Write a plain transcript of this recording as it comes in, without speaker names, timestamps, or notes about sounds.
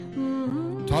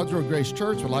Todd's Road Grace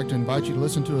Church would like to invite you to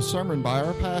listen to a sermon by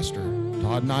our pastor,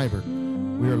 Todd Nybert.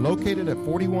 We are located at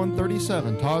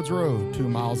 4137 Todd's Road, 2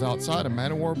 miles outside of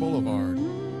Man O' War Boulevard.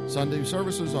 Sunday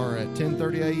services are at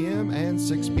 10:30 a.m. and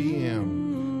 6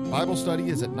 p.m. Bible study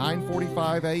is at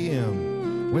 9:45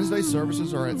 a.m. Wednesday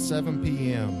services are at 7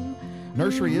 p.m.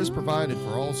 Nursery is provided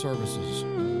for all services.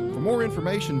 For more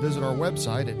information, visit our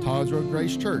website at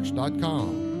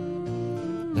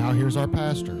toddsroadgracechurch.com. Now here's our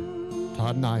pastor,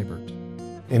 Todd Nybert.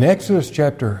 In Exodus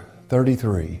chapter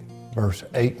 33, verse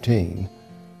 18,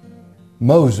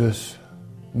 Moses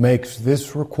makes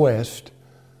this request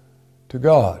to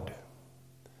God.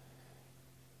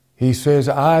 He says,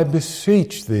 I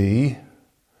beseech thee,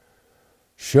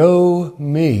 show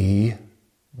me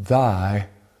thy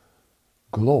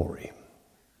glory.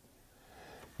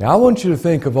 Now I want you to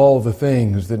think of all the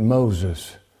things that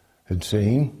Moses had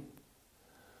seen.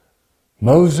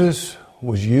 Moses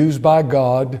was used by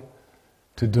God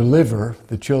to deliver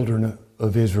the children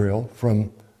of Israel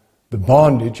from the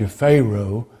bondage of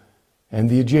Pharaoh and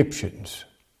the Egyptians.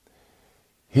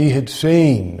 He had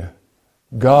seen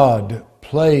God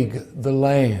plague the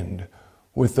land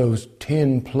with those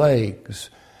 10 plagues,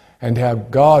 and how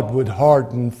God would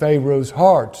harden Pharaoh's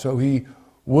heart so he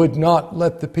would not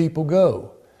let the people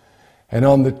go. And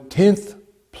on the 10th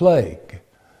plague,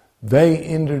 they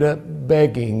ended up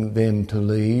begging them to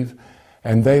leave,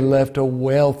 and they left a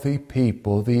wealthy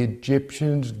people, the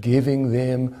Egyptians giving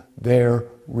them their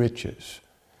riches.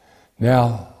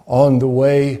 Now, on the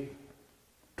way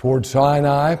toward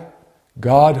Sinai,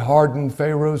 God hardened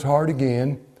Pharaoh's heart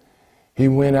again. He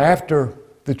went after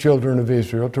the children of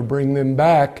Israel to bring them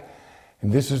back,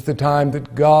 and this is the time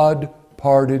that God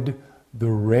parted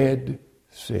the Red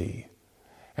Sea.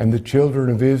 And the children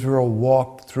of Israel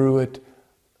walked through it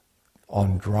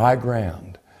on dry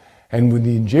ground. And when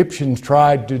the Egyptians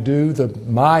tried to do, the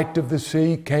might of the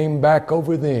sea came back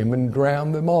over them and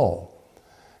drowned them all.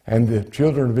 And the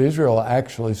children of Israel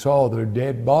actually saw their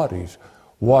dead bodies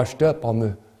washed up on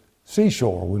the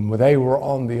seashore when they were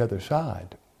on the other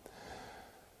side.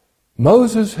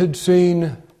 Moses had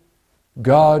seen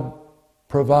God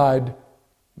provide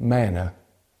manna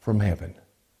from heaven.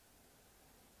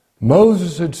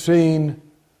 Moses had seen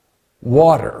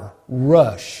water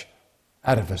rush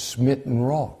out of a smitten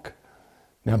rock.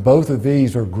 Now, both of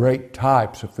these are great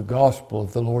types of the gospel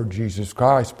of the Lord Jesus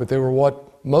Christ, but they were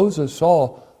what Moses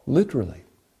saw literally.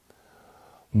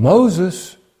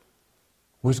 Moses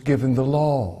was given the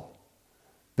law,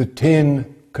 the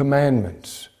 10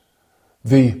 commandments,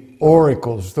 the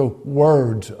oracles, the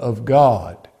words of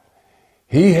God.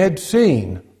 He had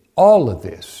seen all of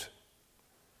this.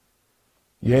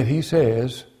 Yet he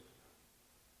says,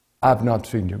 I've not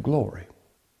seen your glory.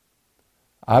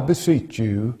 I beseech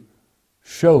you,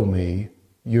 show me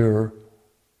your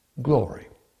glory.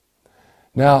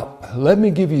 Now, let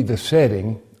me give you the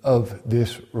setting of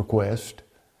this request.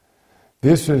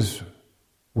 This is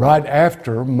right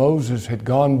after Moses had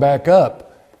gone back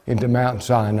up into Mount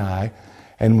Sinai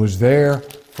and was there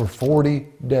for 40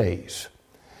 days.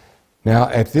 Now,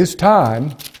 at this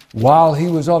time, while he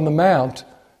was on the mount,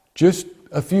 just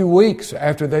a few weeks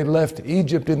after they left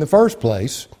Egypt in the first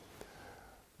place,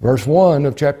 verse 1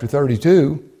 of chapter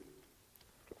 32,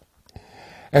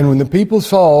 and when the people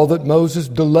saw that Moses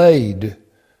delayed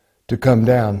to come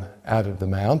down out of the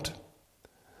mount,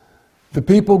 the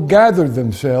people gathered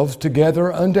themselves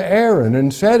together unto Aaron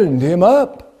and said unto him,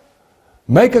 Up,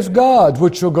 make us gods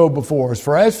which shall go before us.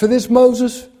 For as for this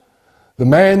Moses, the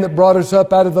man that brought us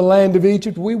up out of the land of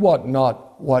Egypt, we wot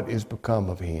not what is become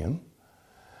of him.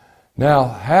 Now,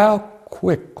 how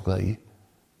quickly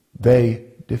they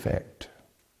defect.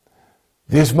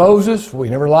 This Moses, we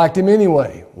never liked him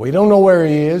anyway. We don't know where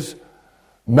he is.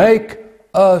 Make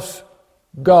us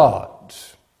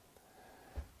gods.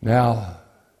 Now,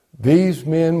 these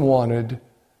women wanted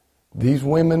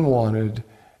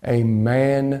a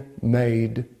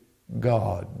man-made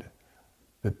God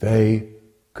that they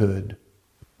could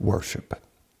worship.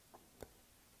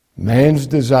 Man's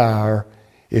desire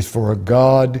is for a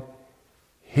God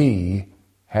he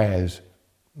has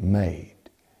made.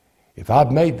 If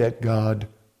I've made that God,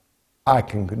 I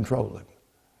can control it.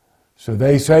 So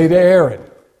they say to Aaron,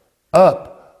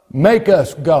 Up, make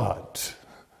us gods,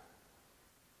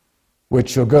 which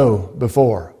shall go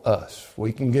before us.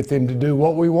 We can get them to do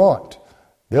what we want.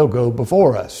 They'll go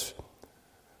before us.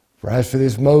 For as for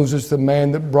this Moses, the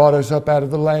man that brought us up out of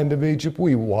the land of Egypt,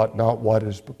 we wot not what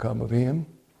has become of him.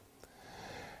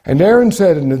 And Aaron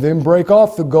said unto them, Break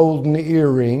off the golden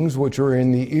earrings which are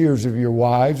in the ears of your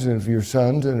wives and of your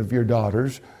sons and of your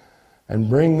daughters, and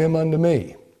bring them unto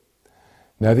me.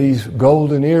 Now these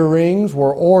golden earrings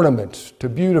were ornaments to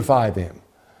beautify them.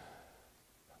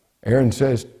 Aaron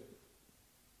says,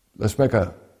 let's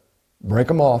break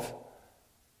them off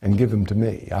and give them to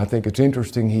me. I think it's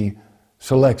interesting he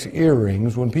selects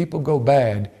earrings. When people go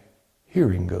bad,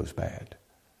 hearing goes bad.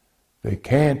 They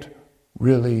can't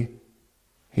really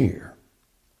hear.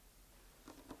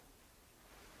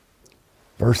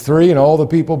 Verse 3, and all the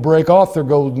people brake off their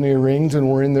golden earrings that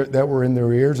were in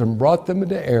their ears and brought them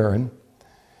to Aaron.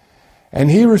 And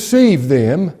he received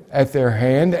them at their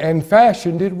hand and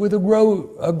fashioned it with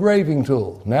a graving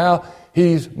tool. Now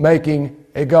he's making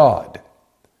a god.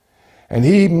 And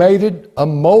he made it a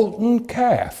molten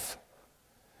calf.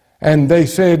 And they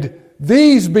said,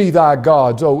 these be thy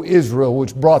gods, O Israel,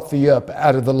 which brought thee up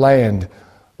out of the land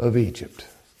of Egypt.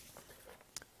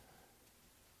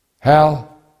 How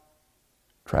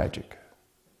tragic.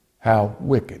 How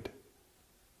wicked.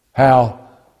 How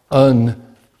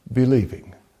unbelieving.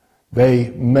 They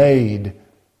made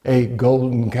a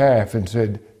golden calf and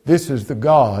said, this is the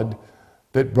God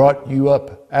that brought you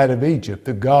up out of Egypt,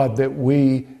 the God that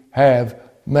we have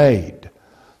made.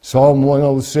 Psalm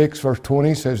 106 verse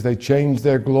 20 says they changed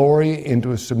their glory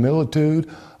into a similitude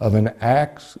of an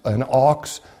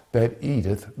ox that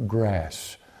eateth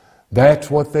grass.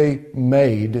 That's what they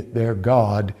made their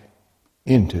God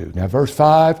into. Now verse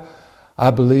 5,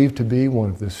 I believe to be one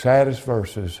of the saddest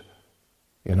verses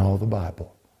in all the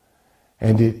Bible.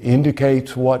 And it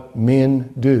indicates what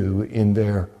men do in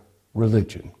their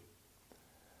religion.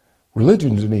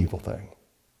 Religion's an evil thing.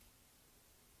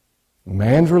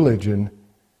 Man's religion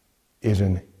is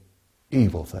an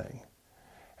evil thing.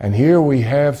 And here we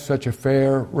have such a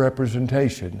fair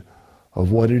representation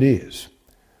of what it is.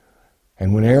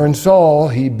 And when Aaron saw,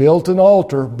 he built an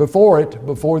altar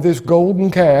before this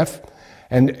golden calf,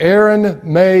 and Aaron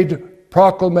made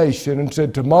proclamation and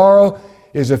said, tomorrow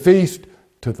is a feast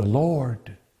to the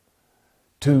Lord,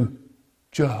 to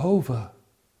Jehovah.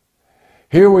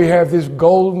 Here we have this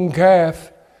golden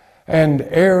calf, and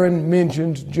Aaron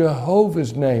mentions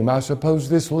Jehovah's name. I suppose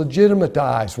this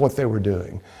legitimatized what they were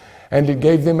doing, and it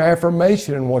gave them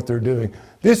affirmation in what they're doing.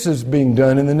 This is being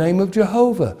done in the name of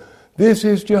Jehovah. This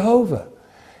is Jehovah.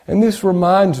 And this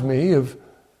reminds me of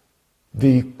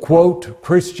the, quote,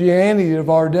 Christianity of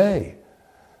our day.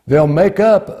 They'll make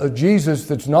up a Jesus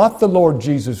that's not the Lord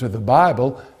Jesus of the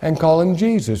Bible and call him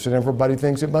Jesus, and everybody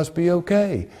thinks it must be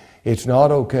okay. It's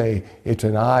not okay. It's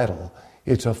an idol.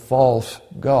 It's a false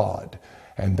god.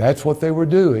 And that's what they were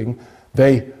doing.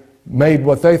 They made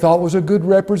what they thought was a good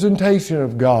representation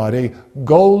of God, a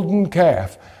golden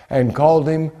calf, and called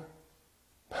him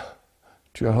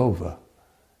Jehovah,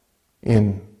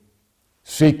 in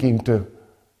seeking to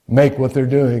make what they're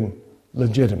doing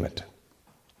legitimate.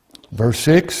 Verse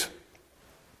 6,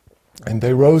 and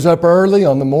they rose up early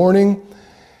on the morning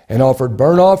and offered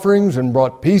burnt offerings and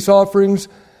brought peace offerings,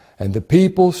 and the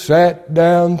people sat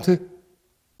down to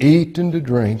eat and to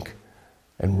drink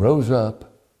and rose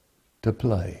up to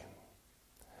play.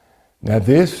 Now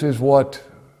this is what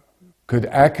could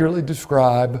accurately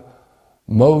describe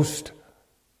most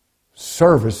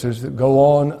services that go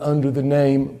on under the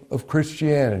name of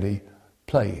Christianity: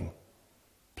 playing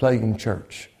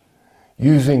church.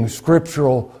 Using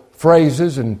scriptural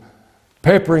phrases and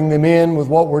peppering them in with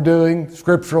what we're doing,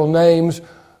 scriptural names,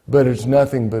 but it's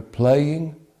nothing but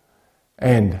playing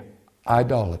and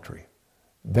idolatry.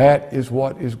 That is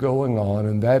what is going on,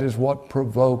 and that is what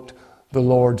provoked the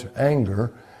Lord's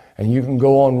anger. And you can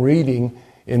go on reading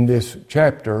in this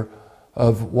chapter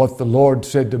of what the Lord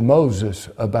said to Moses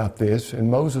about this,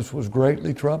 and Moses was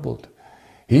greatly troubled.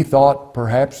 He thought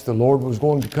perhaps the Lord was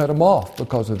going to cut him off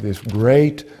because of this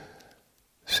great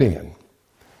sin.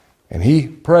 And he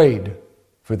prayed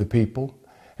for the people,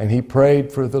 and he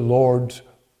prayed for the Lord's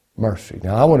mercy.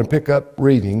 Now I want to pick up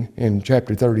reading in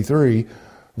chapter 33,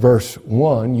 verse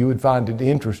 1. You would find it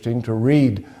interesting to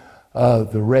read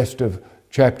the rest of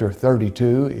chapter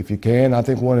 32 if you can. I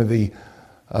think one of the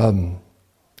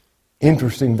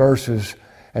interesting verses,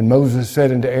 and Moses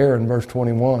said unto Aaron, verse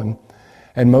 21,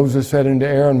 and Moses said unto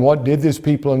Aaron, what did this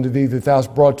people unto thee that thou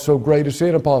hast brought so great a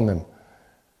sin upon them?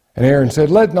 And Aaron said,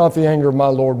 let not the anger of my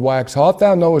Lord wax hot.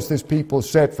 Thou knowest this people is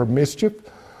set for mischief.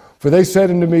 For they said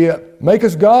unto me, make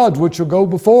us gods which shall go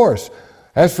before us.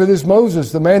 As for this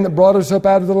Moses, the man that brought us up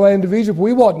out of the land of Egypt,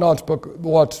 we wot not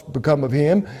what's become of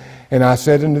him. And I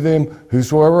said unto them,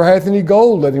 whosoever hath any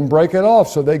gold, let him break it off.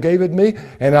 So they gave it me,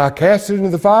 and I cast it into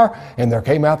the fire, and there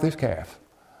came out this calf.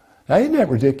 Now, isn't that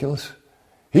ridiculous?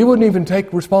 He wouldn't even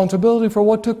take responsibility for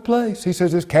what took place. He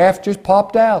says this calf just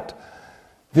popped out.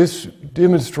 This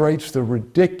demonstrates the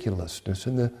ridiculousness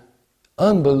and the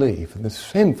unbelief and the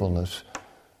sinfulness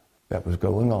that was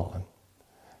going on.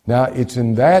 Now, it's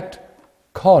in that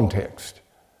context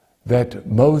that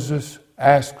Moses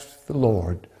asks the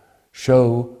Lord,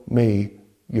 show me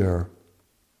your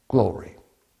glory.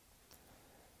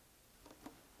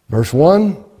 Verse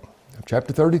 1 of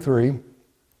chapter 33,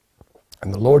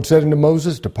 and the Lord said unto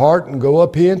Moses, depart and go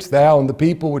up hence, thou and the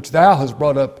people which thou hast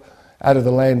brought up out of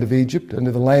the land of Egypt, unto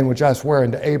the land which I swear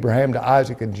unto Abraham, to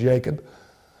Isaac, and Jacob.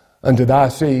 Unto thy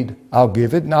seed I'll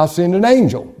give it, and I'll send an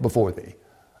angel before thee.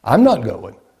 I'm not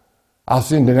going. I'll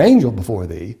send an angel before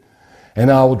thee,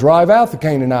 and I will drive out the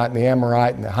Canaanite and the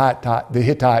Amorite and the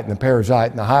Hittite and the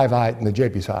Perizzite and the Hivite and the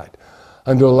Jebusite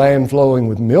unto a land flowing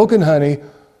with milk and honey,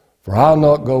 for I'll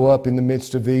not go up in the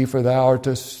midst of thee, for thou art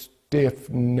a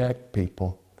stiff-necked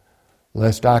people,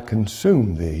 lest I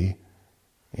consume thee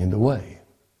in the way.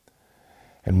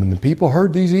 And when the people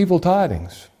heard these evil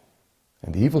tidings,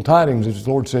 and the evil tidings, as the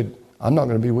Lord said, I'm not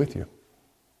going to be with you.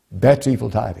 That's evil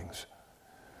tidings.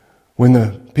 When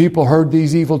the people heard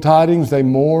these evil tidings, they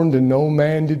mourned, and no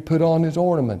man did put on his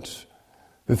ornaments,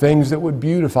 the things that would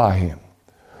beautify him.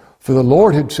 For the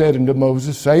Lord had said unto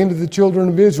Moses, saying to the children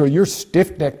of Israel, you're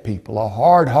stiff-necked people, a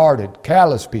hard-hearted,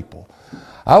 callous people.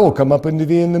 I will come up unto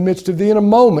thee in the midst of thee in a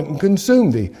moment and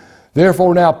consume thee.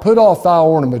 Therefore now put off thy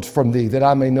ornaments from thee, that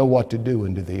I may know what to do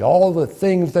unto thee. All the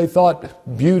things they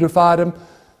thought beautified them,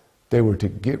 they were to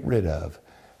get rid of,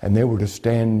 and they were to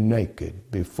stand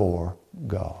naked before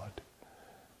God.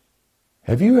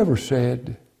 Have you ever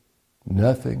said,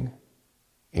 nothing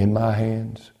in my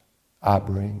hands I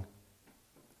bring?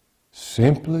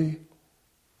 Simply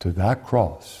to thy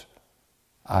cross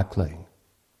I cling.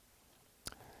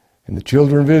 And the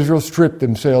children of Israel stripped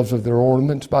themselves of their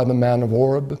ornaments by the Mount of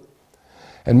Horeb.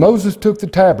 And Moses took the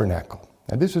tabernacle.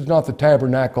 Now this is not the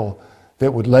tabernacle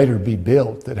that would later be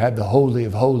built, that had the Holy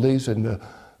of Holies and the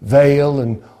veil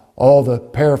and all the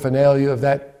paraphernalia of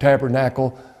that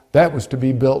tabernacle. That was to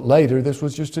be built later. This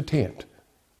was just a tent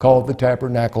called the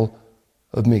Tabernacle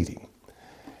of Meeting.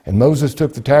 And Moses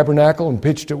took the tabernacle and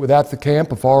pitched it without the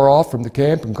camp, afar off from the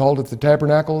camp, and called it the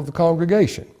Tabernacle of the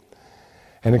Congregation.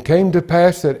 And it came to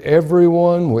pass that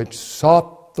everyone which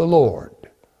sought the Lord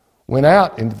went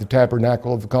out into the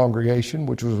tabernacle of the congregation,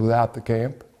 which was without the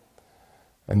camp.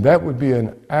 And that would be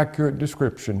an accurate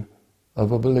description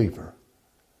of a believer,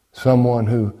 someone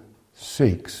who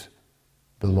seeks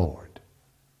the Lord.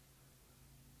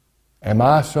 Am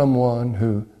I someone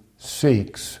who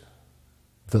seeks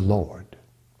the Lord?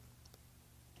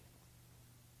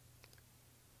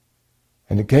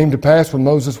 And it came to pass when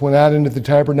Moses went out into the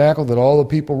tabernacle that all the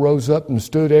people rose up and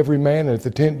stood every man at the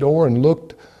tent door and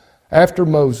looked after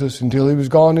Moses until he was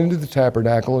gone into the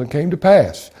tabernacle. And it came to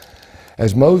pass,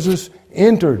 as Moses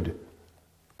entered,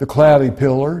 the cloudy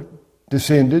pillar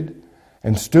descended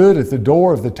and stood at the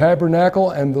door of the tabernacle,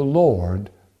 and the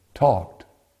Lord talked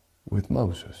with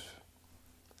Moses.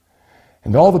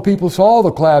 And all the people saw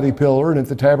the cloudy pillar and at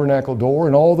the tabernacle door,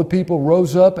 and all the people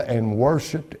rose up and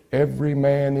worshiped every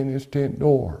man in his tent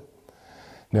door.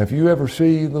 Now, if you ever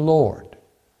see the Lord,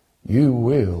 you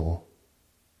will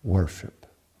worship.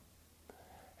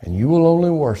 And you will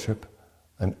only worship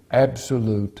an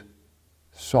absolute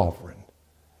sovereign.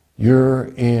 You're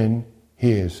in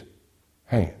his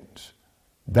hands.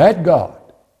 That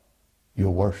God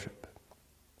you'll worship.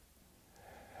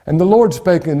 And the Lord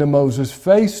spake unto Moses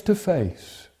face to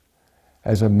face,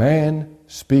 as a man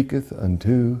speaketh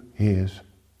unto his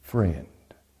friend.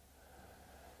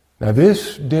 Now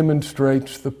this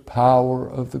demonstrates the power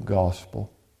of the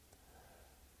gospel.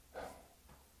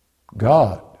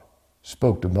 God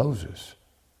spoke to Moses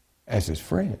as his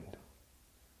friend.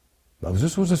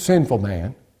 Moses was a sinful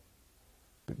man,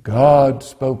 but God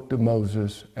spoke to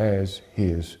Moses as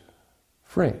his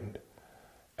friend.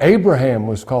 Abraham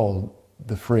was called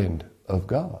the friend of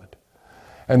God.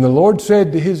 And the Lord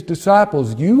said to his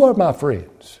disciples, you are my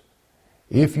friends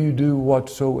if you do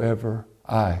whatsoever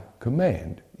I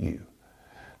command you.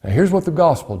 Now here's what the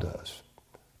gospel does.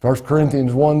 1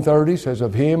 Corinthians 1:30 says,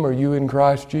 of him are you in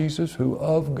Christ Jesus, who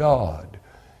of God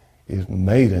is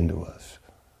made unto us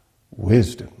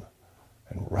wisdom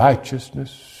and righteousness,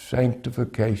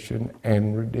 sanctification,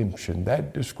 and redemption.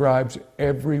 That describes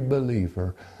every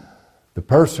believer. The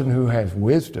person who has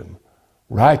wisdom,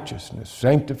 righteousness,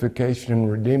 sanctification,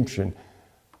 and redemption,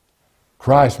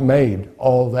 Christ made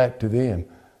all that to them.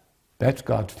 That's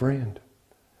God's friend.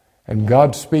 And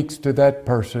God speaks to that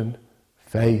person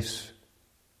face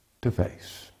to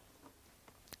face.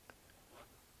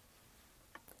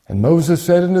 And Moses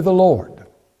said unto the Lord,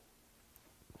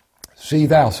 see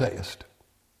thou sayest.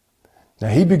 Now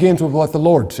he begins with what the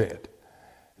Lord said.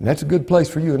 And that's a good place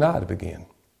for you and I to begin.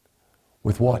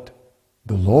 With what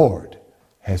the Lord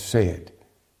has said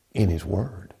in His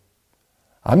Word.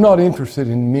 I'm not interested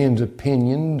in men's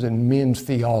opinions and men's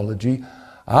theology.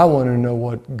 I want to know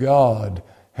what God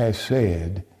has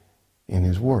said in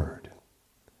His Word.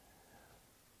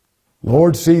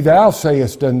 Lord, see, Thou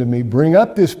sayest unto me, bring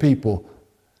up this people,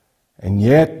 and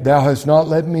yet Thou hast not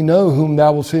let me know whom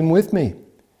Thou wilt send with me.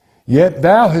 Yet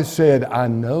Thou hast said, I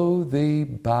know Thee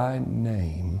by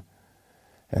name,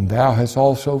 and Thou hast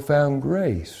also found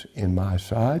grace in my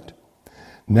sight.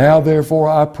 Now therefore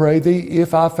I pray Thee,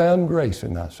 if I found grace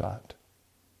in Thy sight.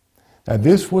 Now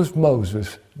this was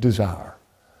Moses' desire.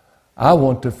 I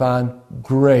want to find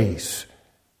grace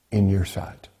in Your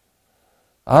sight.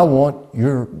 I want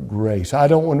Your grace. I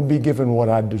don't want to be given what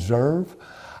I deserve.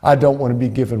 I don't want to be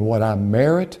given what I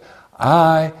merit.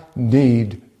 I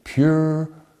need pure,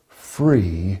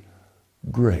 free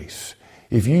grace.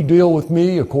 If You deal with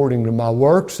me according to my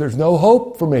works, there's no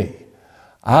hope for me.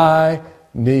 I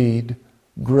need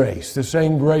grace. The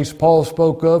same grace Paul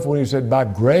spoke of when he said, by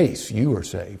grace you are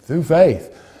saved, through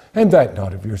faith, and that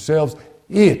not of yourselves.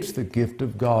 It's the gift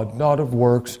of God, not of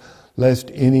works,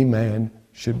 lest any man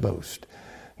should boast.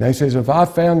 Now he says, if I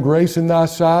found grace in Thy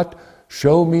sight,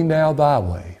 show me now Thy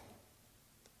way.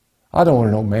 I don't want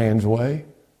to know man's way.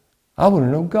 I want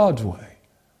to know God's way.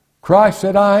 Christ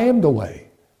said, I am the way.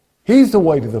 He's the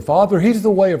way to the Father. He's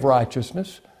the way of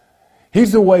righteousness.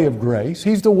 He's the way of grace.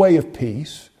 He's the way of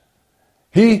peace.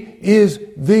 He is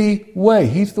the way.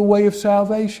 He's the way of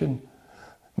salvation.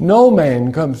 No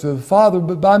man comes to the Father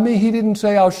but by me. He didn't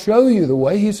say, I'll show you the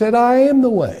way. He said, I am the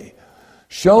way.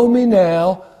 Show me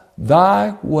now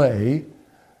Thy way,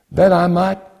 that I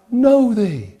might know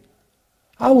Thee.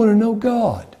 I want to know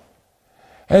God.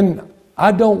 And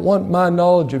I don't want my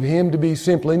knowledge of Him to be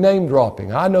simply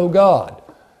name-dropping. I know God.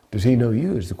 Does He know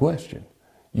you is the question.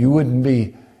 You wouldn't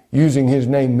be using His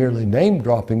name merely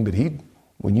name-dropping, but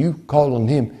when you call on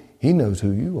Him, He knows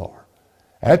who you are.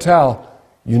 That's how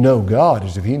you know God,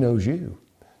 is if He knows you.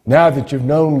 Now that you've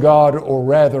known God, or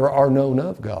rather are known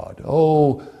of God.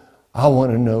 Oh, I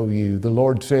want to know You. The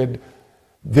Lord said,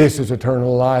 this is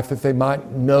eternal life, that they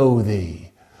might know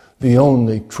Thee, the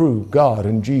only true God,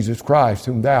 and Jesus Christ,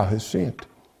 whom Thou hast sent.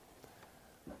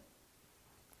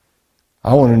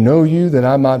 I want to know You, that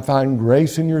I might find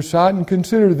grace in Your sight, and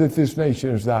consider that this nation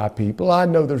is Thy people. I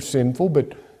know they're sinful,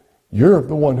 but You're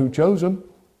the one who chose them.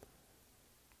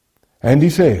 And He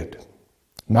said,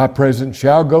 my presence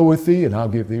shall go with Thee, and I'll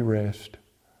give Thee rest.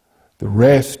 The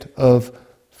rest of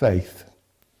faith.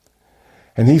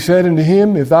 And He said unto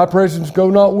him, if Thy presence go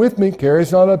not with me, carry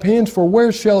us not up hence, for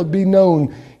where shall it be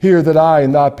known here that I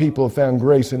and Thy people have found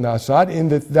grace in Thy sight, in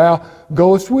that Thou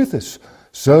goest with us?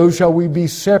 So shall we be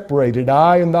separated,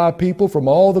 I and Thy people, from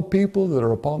all the people that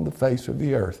are upon the face of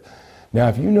the earth. Now,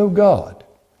 if you know God,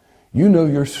 you know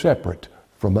you're separate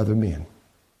from other men.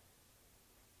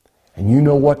 And you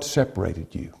know what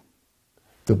separated you.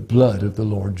 The blood of the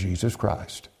Lord Jesus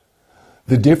Christ.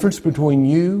 The difference between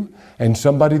you and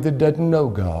somebody that doesn't know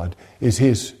God is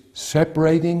His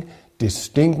separating,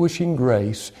 distinguishing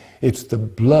grace. It's the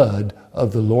blood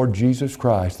of the Lord Jesus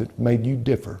Christ that made you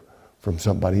differ from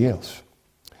somebody else.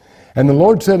 And the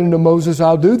Lord said unto Moses,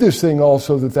 I'll do this thing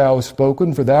also that thou hast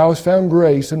spoken, for thou hast found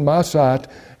grace in my sight,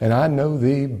 and I know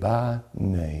thee by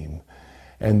name.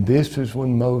 And this is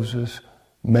when Moses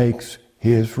makes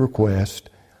his request,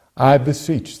 I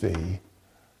beseech thee,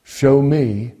 show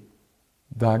me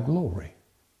thy glory.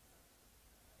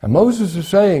 And Moses is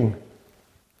saying,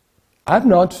 I've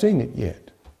not seen it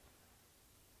yet.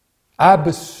 I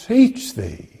beseech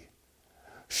thee,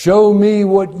 show me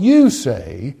what you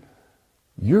say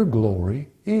your glory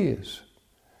is.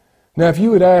 Now, if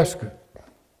you would ask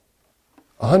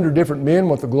 100 different men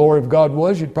what the glory of God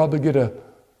was, you'd probably get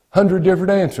 100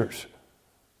 different answers.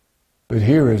 But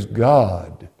here is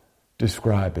God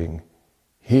describing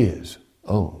His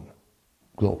own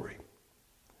glory.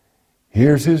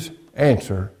 Here's His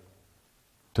answer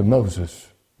to Moses'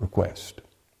 request.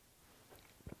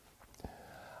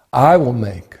 I will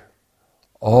make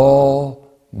all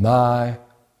my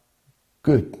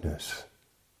goodness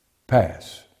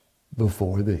pass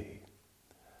before thee.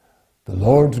 The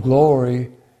Lord's glory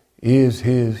is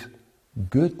His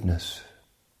goodness.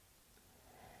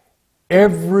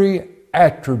 Every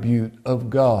attribute of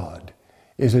God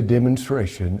is a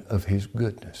demonstration of His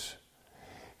goodness.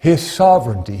 His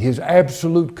sovereignty, His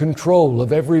absolute control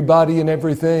of everybody and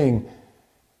everything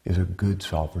is a good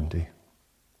sovereignty.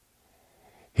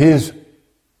 His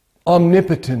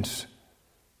omnipotence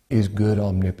is good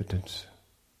omnipotence.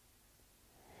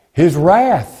 His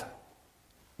wrath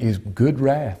is good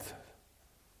wrath.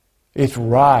 It's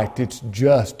right, it's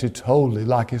just, it's holy,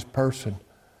 like His person.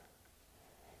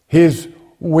 His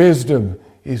wisdom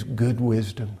is good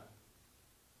wisdom.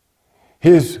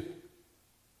 His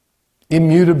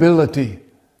immutability,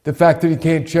 the fact that He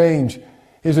can't change,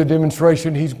 is a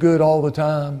demonstration He's good all the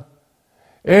time.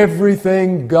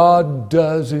 Everything God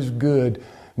does is good.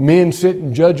 Men sit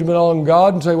in judgment on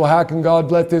God and say, well, how can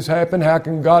God let this happen? How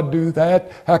can God do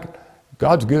that?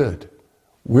 God's good.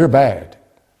 We're bad.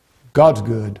 God's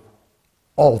good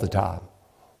all the time,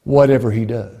 whatever He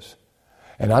does.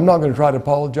 And I'm not going to try to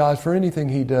apologize for anything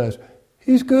He does.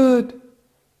 He's good.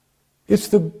 It's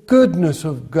the goodness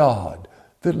of God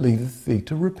that leadeth thee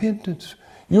to repentance.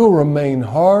 You'll remain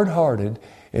hard-hearted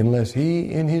unless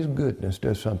He, in His goodness,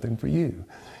 does something for you.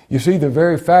 You see, the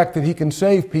very fact that He can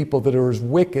save people that are as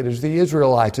wicked as the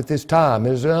Israelites at this time,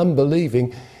 as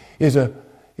unbelieving, is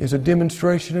a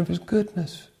demonstration of His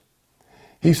goodness.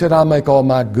 He said, I'll make all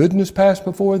my goodness pass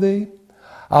before thee.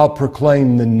 I'll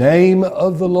proclaim the name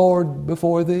of the Lord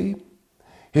before thee.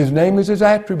 His name is His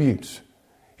attributes.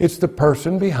 It's the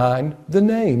person behind the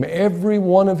name. Every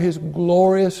one of His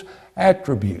glorious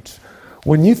attributes.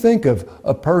 When you think of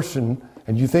a person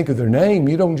and you think of their name,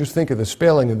 you don't just think of the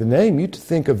spelling of the name, you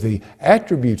think of the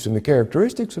attributes and the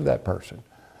characteristics of that person.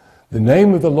 The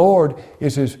name of the Lord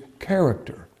is His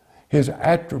character, His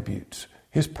attributes,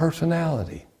 His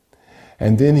personality.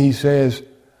 And then He says,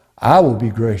 I will be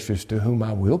gracious to whom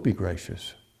I will be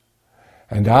gracious,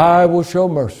 and I will show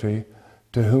mercy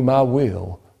to whom I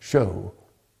will show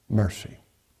mercy.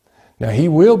 Now He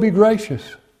will be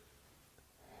gracious.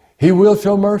 He will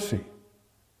show mercy.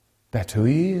 That's who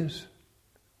He is.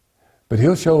 But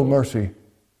He'll show mercy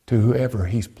to whoever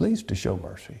He's pleased to show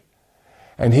mercy.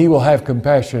 And He will have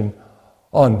compassion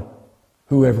on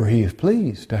whoever He is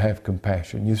pleased to have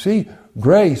compassion. You see,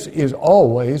 grace is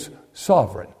always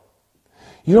sovereign.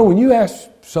 You know, when you ask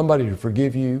somebody to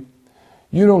forgive you,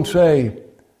 you don't say,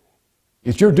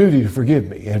 it's your duty to forgive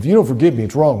me. And if you don't forgive me,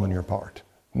 it's wrong on your part.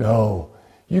 No,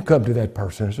 you come to that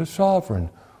person as a sovereign.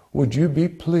 Would you be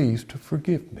pleased to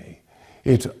forgive me?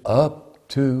 It's up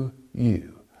to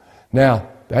you. Now,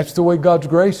 that's the way God's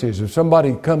grace is. If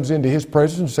somebody comes into His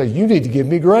presence and says, you need to give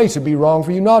me grace, it'd be wrong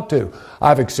for you not to.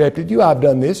 I've accepted you, I've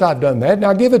done this, I've done that,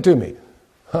 now give it to me.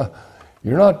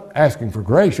 You're not asking for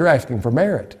grace, you're asking for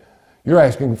merit. You're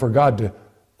asking for God to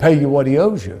pay you what He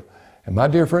owes you. And my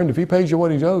dear friend, if He pays you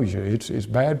what He owes you, it's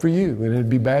bad for you, and it'd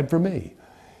be bad for me.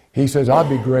 He says, I'll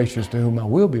be gracious to whom I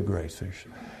will be gracious,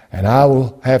 and I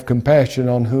will have compassion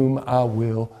on whom I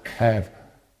will have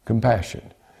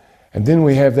compassion. And then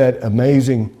we have that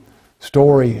amazing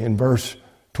story in verse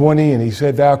 20, and He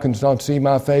said, thou canst not see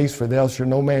my face, for thou shalt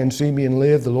no man see me and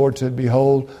live. The Lord said,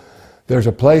 behold, there's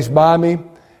a place by me,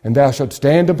 and thou shalt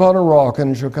stand upon a rock,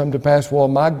 and it shall come to pass while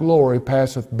my glory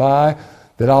passeth by,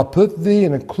 that I'll put thee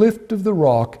in a cleft of the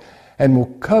rock, and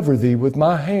will cover thee with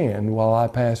my hand while I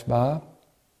pass by.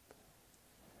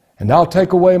 And I'll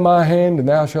take away my hand, and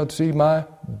thou shalt see my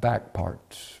back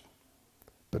parts,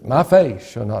 but my face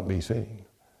shall not be seen.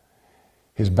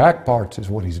 His back parts is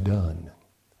what He's done.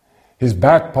 His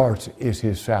back parts is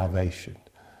His salvation.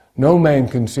 No man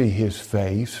can see His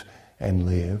face and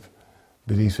live.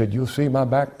 But He said, you'll see my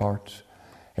back parts.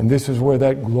 And this is where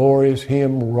that glorious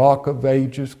hymn, Rock of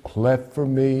Ages, cleft for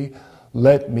me,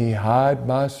 let me hide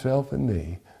myself in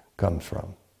Thee, comes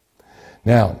from.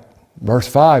 Now, verse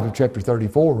 5 of chapter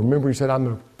 34, remember He said, I'm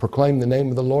going to proclaim the name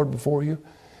of the Lord before you.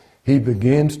 He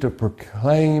begins to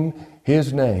proclaim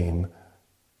His name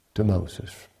to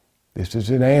Moses. This is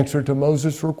in answer to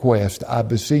Moses' request, I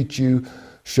beseech you,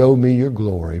 show me your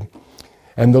glory.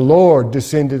 And the Lord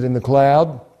descended in the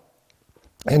cloud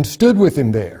and stood with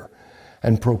him there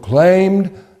and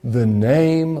proclaimed the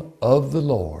name of the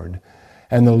Lord.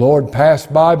 And the Lord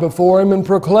passed by before him and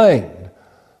proclaimed,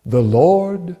 the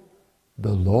Lord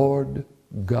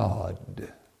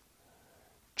God,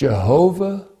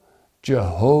 Jehovah,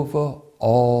 Jehovah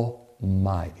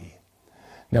Almighty.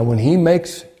 Now when He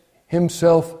makes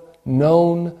Himself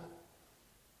known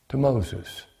to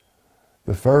Moses,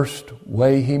 the first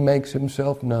way He makes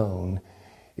Himself known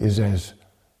is as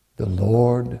the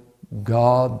Lord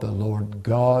God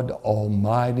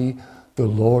Almighty, the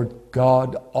Lord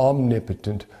God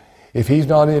Omnipotent. If He's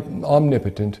not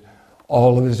omnipotent,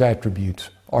 all of His attributes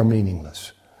are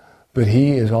meaningless. But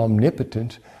He is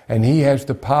omnipotent, and He has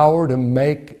the power to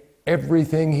make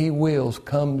everything He wills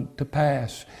come to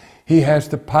pass. He has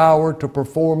the power to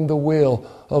perform the will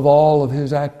of all of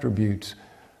His attributes.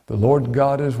 The Lord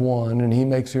God is one, and He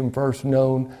makes Him first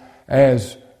known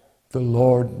as the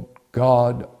Lord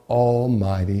God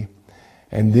Almighty.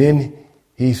 And then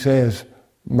He says,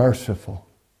 merciful.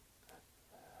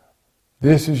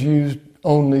 This is used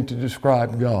only to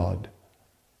describe God.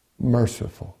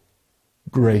 Merciful,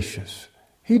 gracious,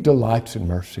 He delights in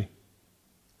mercy.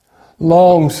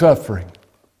 Long-suffering,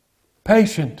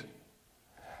 patient,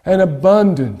 and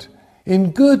abundant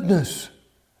in goodness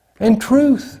and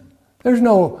truth. There's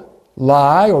no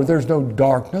lie, or there's no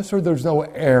darkness, or there's no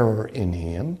error in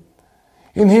Him.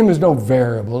 In Him is no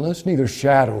variableness, neither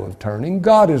shadow of turning.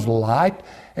 God is light,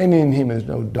 and in Him is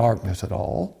no darkness at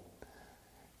all.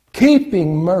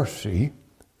 Keeping mercy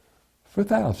for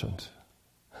thousands.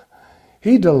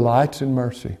 He delights in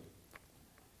mercy.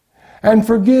 And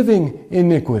forgiving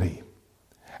iniquity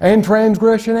and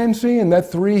transgression and sin,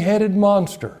 that three-headed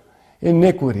monster.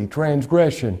 Iniquity,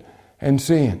 transgression, and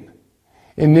sin.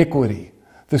 Iniquity,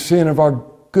 the sin of our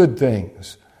good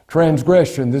things.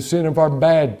 Transgression, the sin of our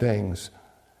bad things.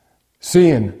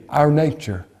 Sin, our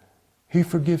nature. He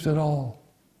forgives it all.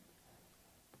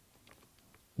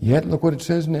 Yet look what it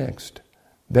says next.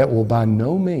 That will by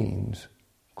no means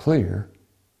clear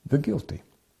the guilty.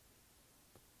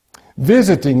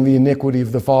 Visiting the iniquity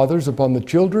of the fathers upon the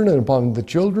children and upon the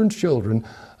children's children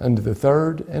unto the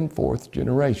third and fourth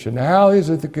generation. Now, how is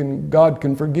it that God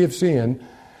can forgive sin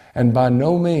and by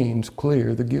no means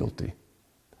clear the guilty?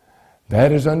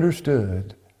 That is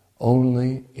understood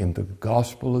only in the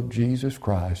gospel of Jesus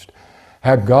Christ.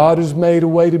 How God has made a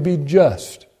way to be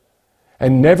just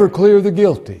and never clear the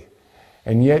guilty,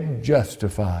 and yet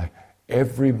justify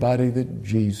everybody that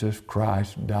Jesus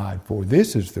Christ died for.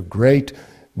 This is the great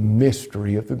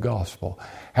mystery of the gospel.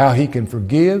 How He can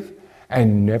forgive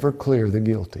and never clear the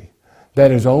guilty. That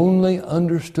is only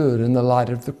understood in the light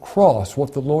of the cross,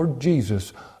 what the Lord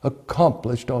Jesus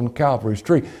accomplished on Calvary's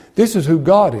tree. This is who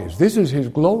God is. This is His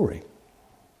glory.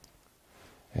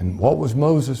 And what was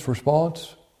Moses'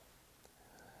 response?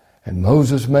 And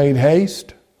Moses made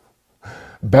haste,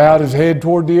 bowed his head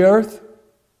toward the earth,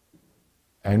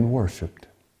 and worshiped.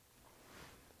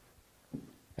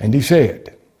 And he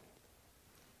said,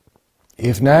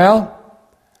 If now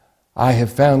I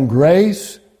have found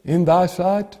grace in thy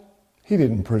sight. He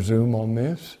didn't presume on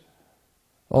this.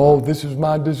 Oh, this is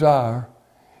my desire.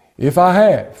 If I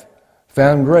have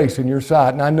found grace in your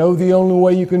sight, and I know the only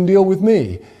way you can deal with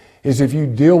me is if you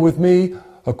deal with me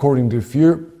according to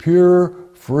pure,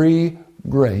 free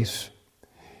grace.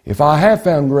 If I have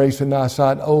found grace in thy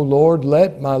sight, O Lord,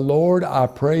 let my Lord, I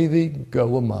pray thee,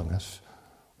 go among us.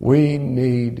 We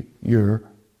need your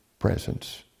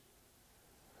presence.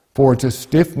 For it's a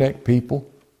stiff-necked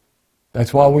people.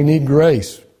 That's why we need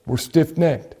grace. We're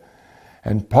stiff-necked.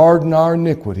 And pardon our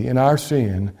iniquity and our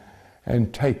sin,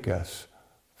 and take us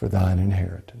for thine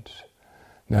inheritance.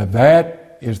 Now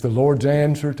that is the Lord's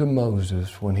answer to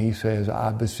Moses when he says,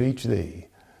 I beseech thee,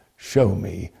 show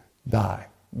me thy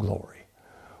glory.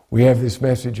 We have this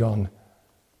message on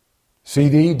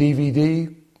CD,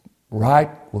 DVD.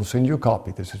 Write, we'll send you a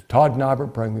copy. This is Todd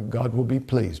Nybert praying that God will be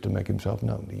pleased to make Himself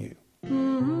known to you.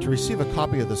 To receive a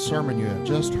copy of the sermon you have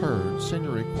just heard, send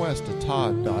your request to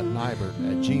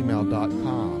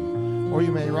todd.nybert@gmail.com, or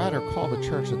you may write or call the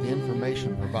church at the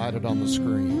information provided on the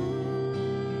screen.